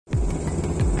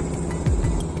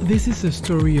This is a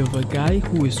story of a guy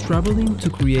who is traveling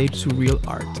to create surreal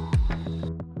art.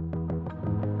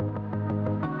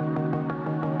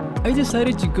 I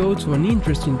decided to go to an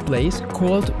interesting place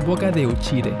called Boca de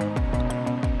Uchire.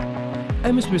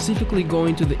 I'm specifically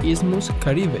going to the Isthmus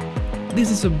Caribe.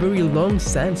 This is a very long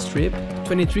sand strip,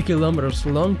 23 kilometers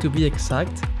long to be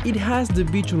exact. It has the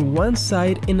beach on one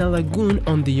side and a lagoon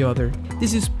on the other.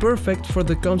 This is perfect for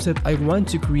the concept I want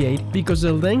to create because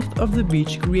the length of the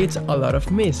beach creates a lot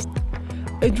of mist.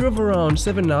 I drove around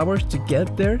 7 hours to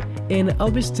get there, and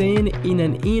I'll be staying in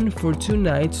an inn for 2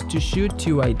 nights to shoot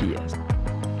 2 ideas.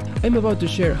 I'm about to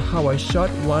share how I shot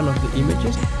one of the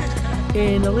images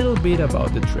and a little bit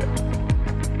about the trip.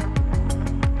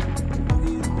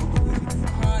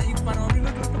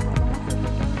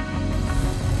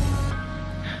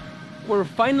 We're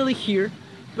finally here,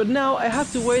 but now I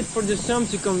have to wait for the sun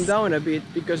to come down a bit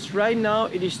because right now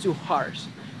it is too harsh.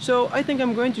 So I think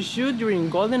I'm going to shoot during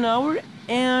golden hour,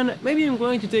 and maybe I'm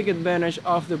going to take advantage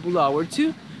of the blue hour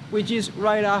too, which is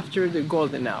right after the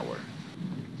golden hour.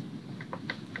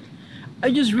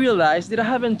 I just realized that I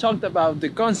haven't talked about the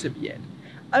concept yet.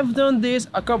 I've done this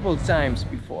a couple times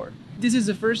before. This is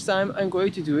the first time I'm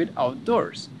going to do it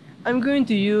outdoors. I'm going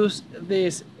to use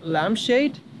this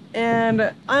lampshade,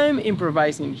 and I'm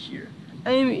improvising here.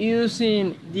 I'm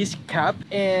using this cap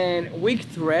and wick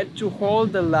thread to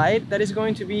hold the light that is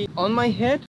going to be on my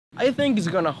head. I think it's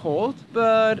gonna hold,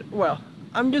 but well,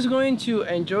 I'm just going to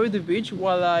enjoy the beach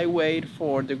while I wait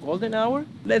for the golden hour.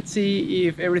 Let's see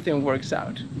if everything works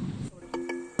out.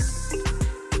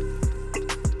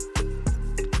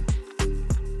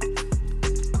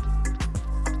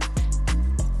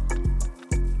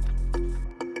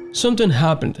 Something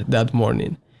happened that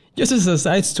morning. Just as a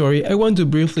side story, I want to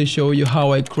briefly show you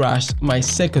how I crashed my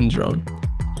second drone.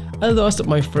 I lost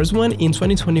my first one in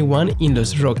 2021 in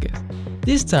Los Roques.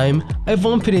 This time, I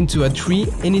bumped into a tree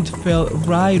and it fell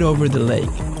right over the lake.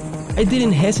 I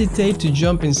didn't hesitate to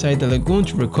jump inside the lagoon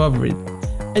to recover it.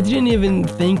 I didn't even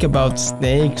think about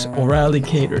snakes or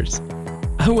alligators.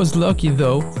 I was lucky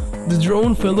though, the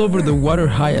drone fell over the water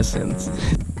hyacinths.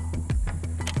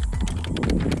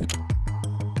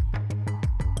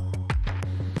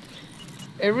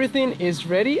 Everything is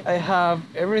ready. I have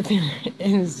everything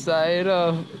inside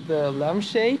of the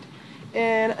lampshade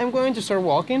and I'm going to start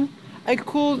walking. I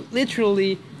could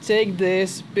literally take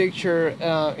this picture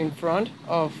in front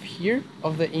of here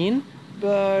of the inn,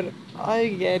 but I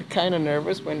get kind of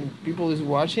nervous when people is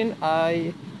watching.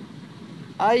 I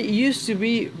used to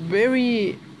be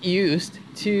very used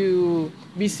to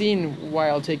be seen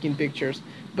while taking pictures,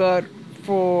 but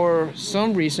for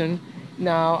some reason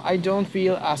now I don't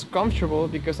feel as comfortable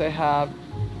because I have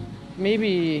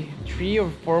maybe 3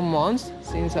 or 4 months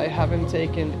since I haven't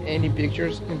taken any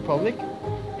pictures in public,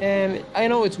 and I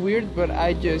know it's weird, but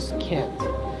I just can't.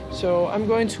 So I'm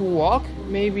going to walk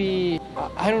maybe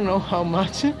I don't know how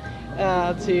much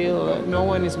till no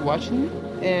one is watching,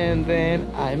 and then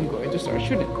I'm going to start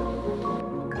shooting.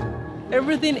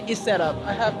 Everything is set up.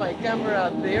 I have my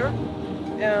camera there,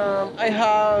 I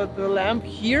have the lamp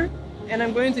here, and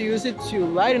I'm going to use it to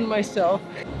lighten myself.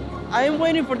 I'm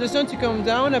waiting for the sun to come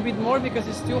down a bit more because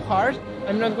it's too hard.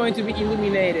 I'm not going to be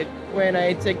illuminated when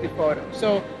I take the photo.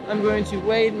 So I'm going to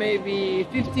wait maybe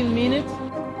 15 minutes.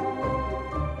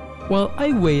 While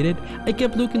I waited, I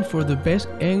kept looking for the best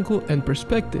angle and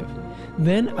perspective.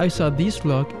 Then I saw this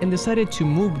lock and decided to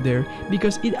move there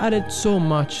because it added so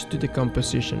much to the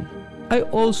composition. I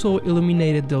also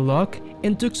illuminated the lock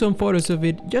and took some photos of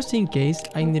it just in case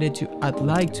I needed to add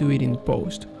light to it in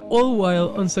post, all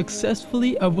while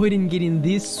unsuccessfully avoiding getting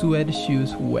these sweat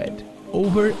shoes wet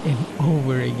over and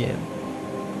over again.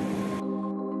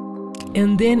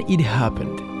 And then it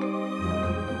happened.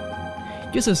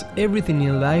 Just as everything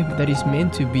in life that is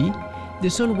meant to be, the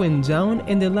sun went down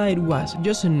and the light was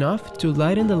just enough to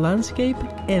lighten the landscape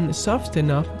and soft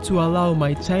enough to allow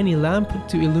my tiny lamp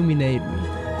to illuminate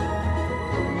me.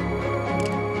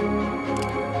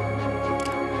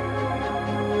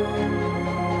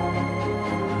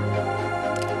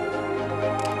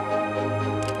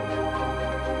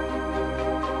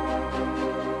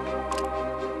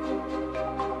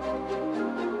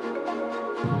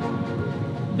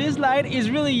 This light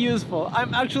is really useful.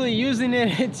 I'm actually using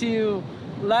it to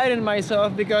lighten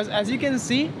myself because, as you can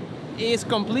see, it's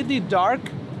completely dark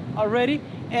already.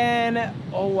 And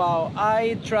oh wow,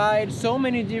 I tried so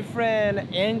many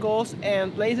different angles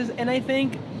and places, and I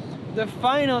think the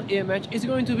final image is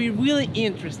going to be really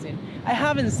interesting. I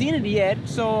haven't seen it yet,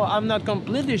 so I'm not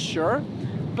completely sure,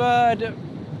 but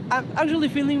I'm actually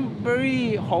feeling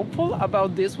very hopeful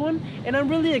about this one, and I'm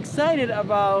really excited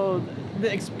about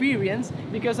the experience,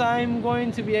 because I'm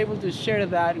going to be able to share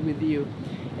that with you.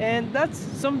 And that's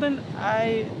something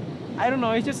I don't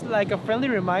know, it's just like a friendly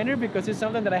reminder, because it's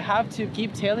something that I have to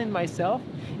keep telling myself,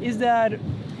 is that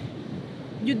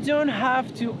you don't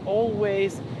have to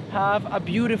always have a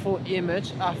beautiful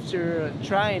image after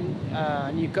trying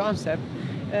a new concept.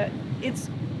 It's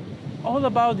all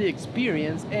about the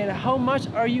experience and how much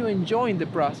are you enjoying the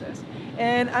process.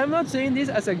 And I'm not saying this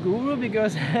as a guru,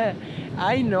 because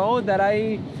I know that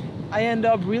I end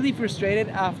up really frustrated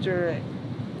after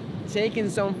taking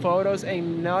some photos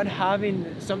and not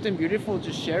having something beautiful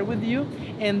to share with you.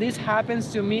 And this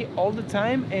happens to me all the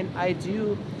time, and I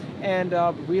do end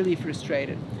up really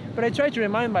frustrated. But I try to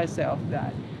remind myself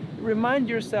that, remind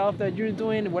yourself that you're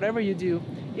doing whatever you do,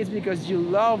 it's because you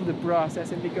love the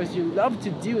process and because you love to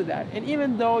do that. And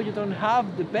even though you don't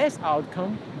have the best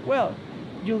outcome, well,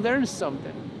 you learn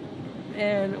something.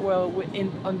 And well,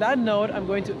 on that note, I'm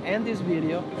going to end this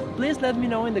video. Please let me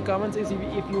know in the comments if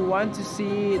you want to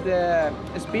see the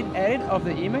speed edit of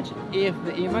the image, if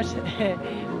the image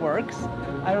works.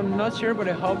 I'm not sure, but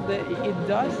I hope that it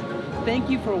does. Thank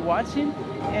you for watching,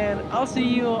 and I'll see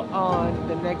you on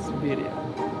the next video.